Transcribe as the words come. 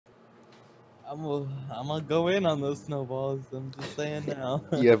I'm gonna go in on those snowballs. I'm just saying now.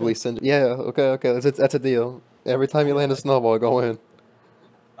 You have Lee Sin. Yeah, okay. That's a deal. Every time you land a snowball, go in.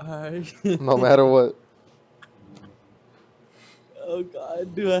 Alright. No matter what. Oh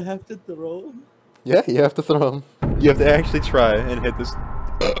god, do I have to throw? Yeah, you have to throw them. You have to actually try and hit this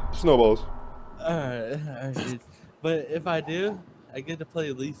snowballs. Alright, dude. But if I do, I get to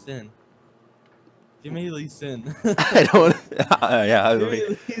play Lee Sin. Give me Lee Sin. I don't. Yeah, Give me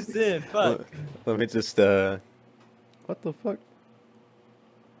Lee Sin. Fuck. let me just. What the fuck?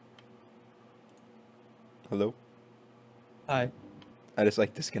 Hello? Hi. I just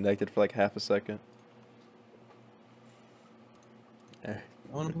like disconnected for like half a second. I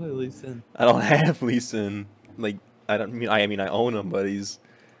want to play Lee Sin. I don't have Lee Sin. Like, I mean I own him, but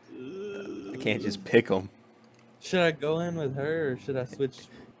I can't just pick him. Should I go in with her or should I switch?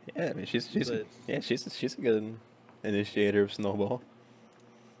 Yeah, I mean she's a good initiator of Snowball.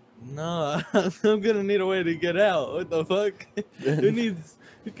 No, I'm gonna need a way to get out. What the fuck? Who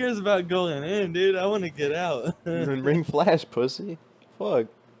cares about going in, dude? I want to get out. Then bring Flash, pussy. Fuck.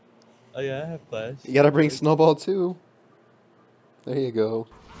 Oh yeah, I have Flash. You gotta bring Snowball too. There you go.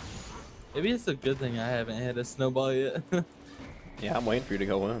 Maybe it's a good thing I haven't hit a snowball yet. Yeah, I'm waiting for you to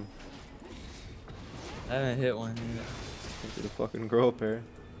go in. I haven't hit one yet. You to fucking grow up here.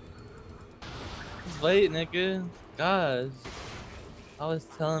 Just wait, nigga. Gosh. Always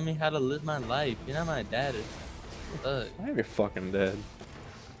telling me how to live my life. You're not my daddy. Fuck. I have your fucking dead.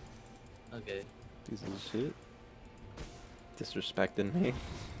 Okay. Piece of shit. Disrespecting me.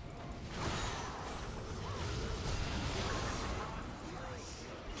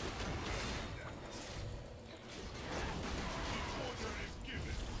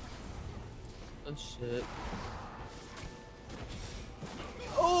 Oh shit.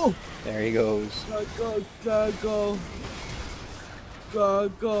 Oh! There he goes. Go.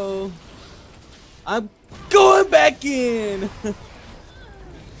 I'm going back in!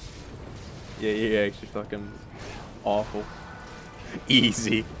 Yeah, you're actually fucking awful.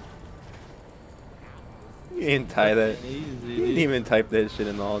 Easy. You didn't tie that. Easy, You didn't even type that shit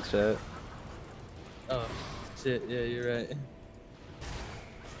in the all chat. Oh, shit. Yeah, you're right.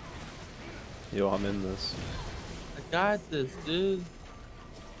 Yo, I'm in this. I got this, dude.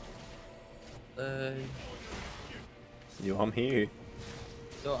 Yo, I'm here.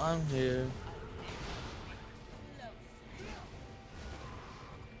 So I'm here.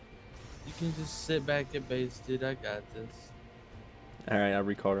 You can just sit back at base, dude. I got this. Alright, I'll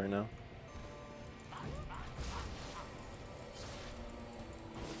recall right now.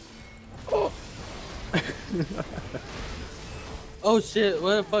 Oh! Oh shit,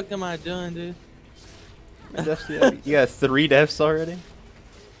 what the fuck am I doing, dude? You got 3 deaths already?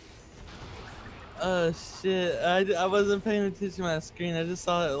 Oh shit, I wasn't paying attention to my screen. I just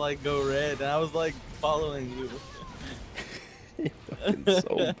saw it like go red and I was like following you. You're fucking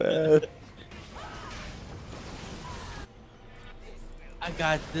so bad. I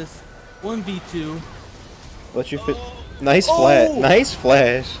got this. 1v2. Let you fit. Nice flat. Nice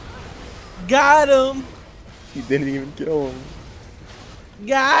flash. Got him! You didn't even kill him.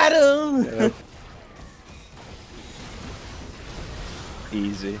 Got him! Yeah.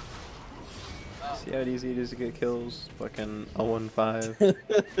 Easy. See how easy it is to get kills? Fucking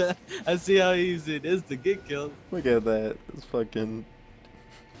 0-5. I see how easy it is to get killed. Look at that. It's fucking.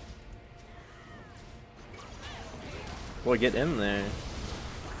 Well, get in there.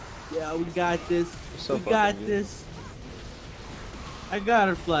 Yeah, we got this. So we got good. this. I got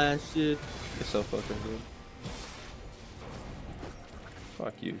her flash, shit. You're so fucking good.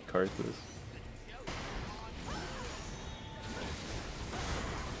 Fuck you, Karthus.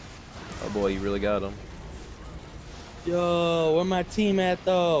 Oh boy, you really got him. Yo, where my team at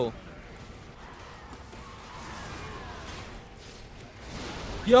though?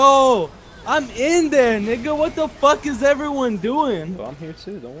 Yo, I'm in there, nigga. What the fuck is everyone doing? Well, I'm here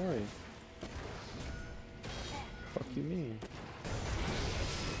too, don't worry. Fuck you mean?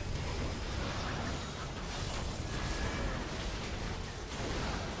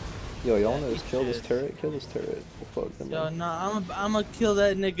 Yo, y'all wanna just kill this turret? Kill this turret. Well, fuck them. Yo, nah, I'm gonna kill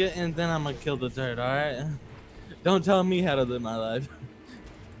that nigga and then I'm gonna kill the turret, alright? Don't tell me how to live my life.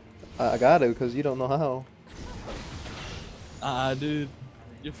 I got it because you don't know how. Dude.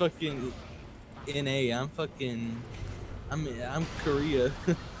 You're fucking NA. I'm Korea.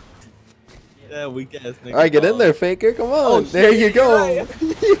 Yeah, weak ass nigga. Alright, get in there, Faker. Come on. Oh, there you shit, go. right.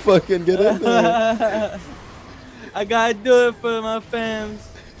 You fucking get in there. I gotta do it for my fams.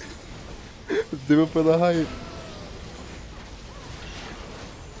 Do it for the hype.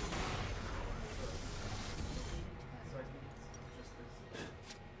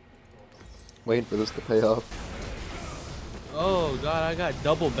 Waiting for this to pay off. Oh god, I got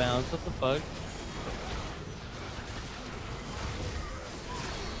double bounce. What the fuck?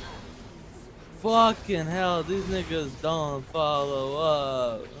 Fucking hell, these niggas don't follow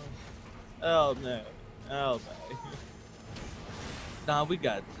up. Help me. Help me. Nah, we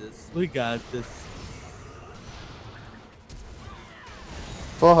got this. We got this.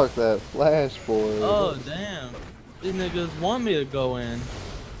 Fuck that flash, boy. Oh, damn. These niggas want me to go in.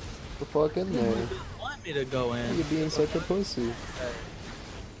 The fuck in there? These niggas want me to go in. You're being such a pussy.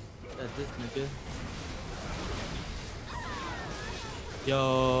 That's this nigga.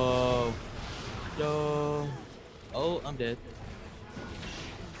 Yo. Yo. Oh, I'm dead.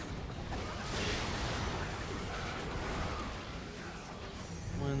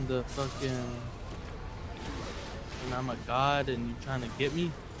 When the fucking... When I'm a god and you trying to get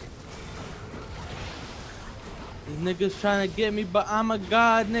me? These niggas trying to get me, but I'm a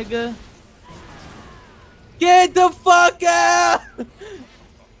god, nigga. Get the fuck out!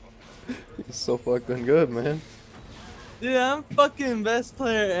 You're so fucking good, man. Dude, I'm fucking best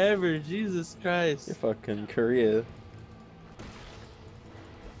player ever. Jesus Christ. You're fucking Korea.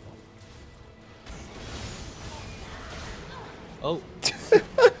 Oh.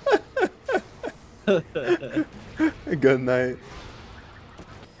 Good night.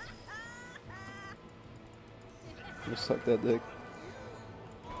 Just suck that dick.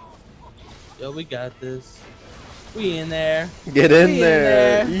 Yo, we got this. We in there. Get in We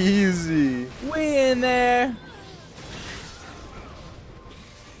there. in there. Easy. We in there.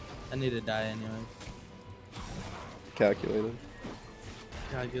 I need to die anyways. Calculated.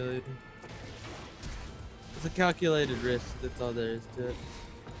 Calculated. It's a calculated risk. That's all there is to it.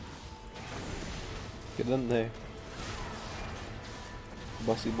 Get in there.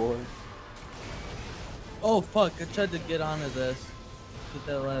 Bussy boy. Oh fuck! I tried to get onto this. Get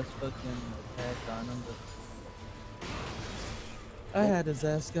that last fucking attack on him, but I had his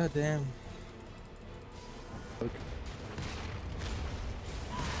ass. Goddamn. Okay.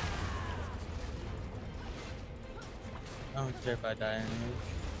 I don't care if I die anyways.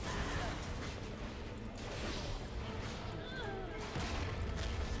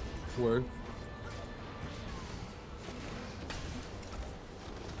 Worth.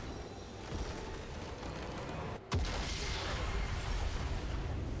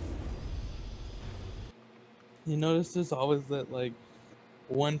 You notice there's always that like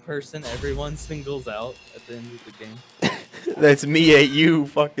one person everyone singles out at the end of the game. That's me at you,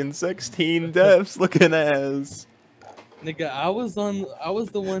 fucking 16 deaths looking ass. Nigga, I was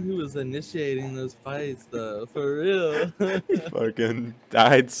the one who was initiating those fights though, for real. Fucking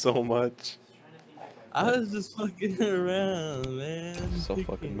died so much. I was just fucking around, man. So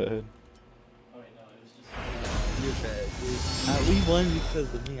fucking bad. You're bad, dude. We won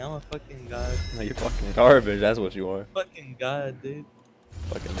because of me. I'm a fucking god. No, you're fucking garbage, that's what you are. Fucking god, dude.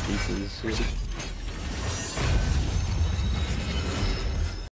 Fucking pieces of shit.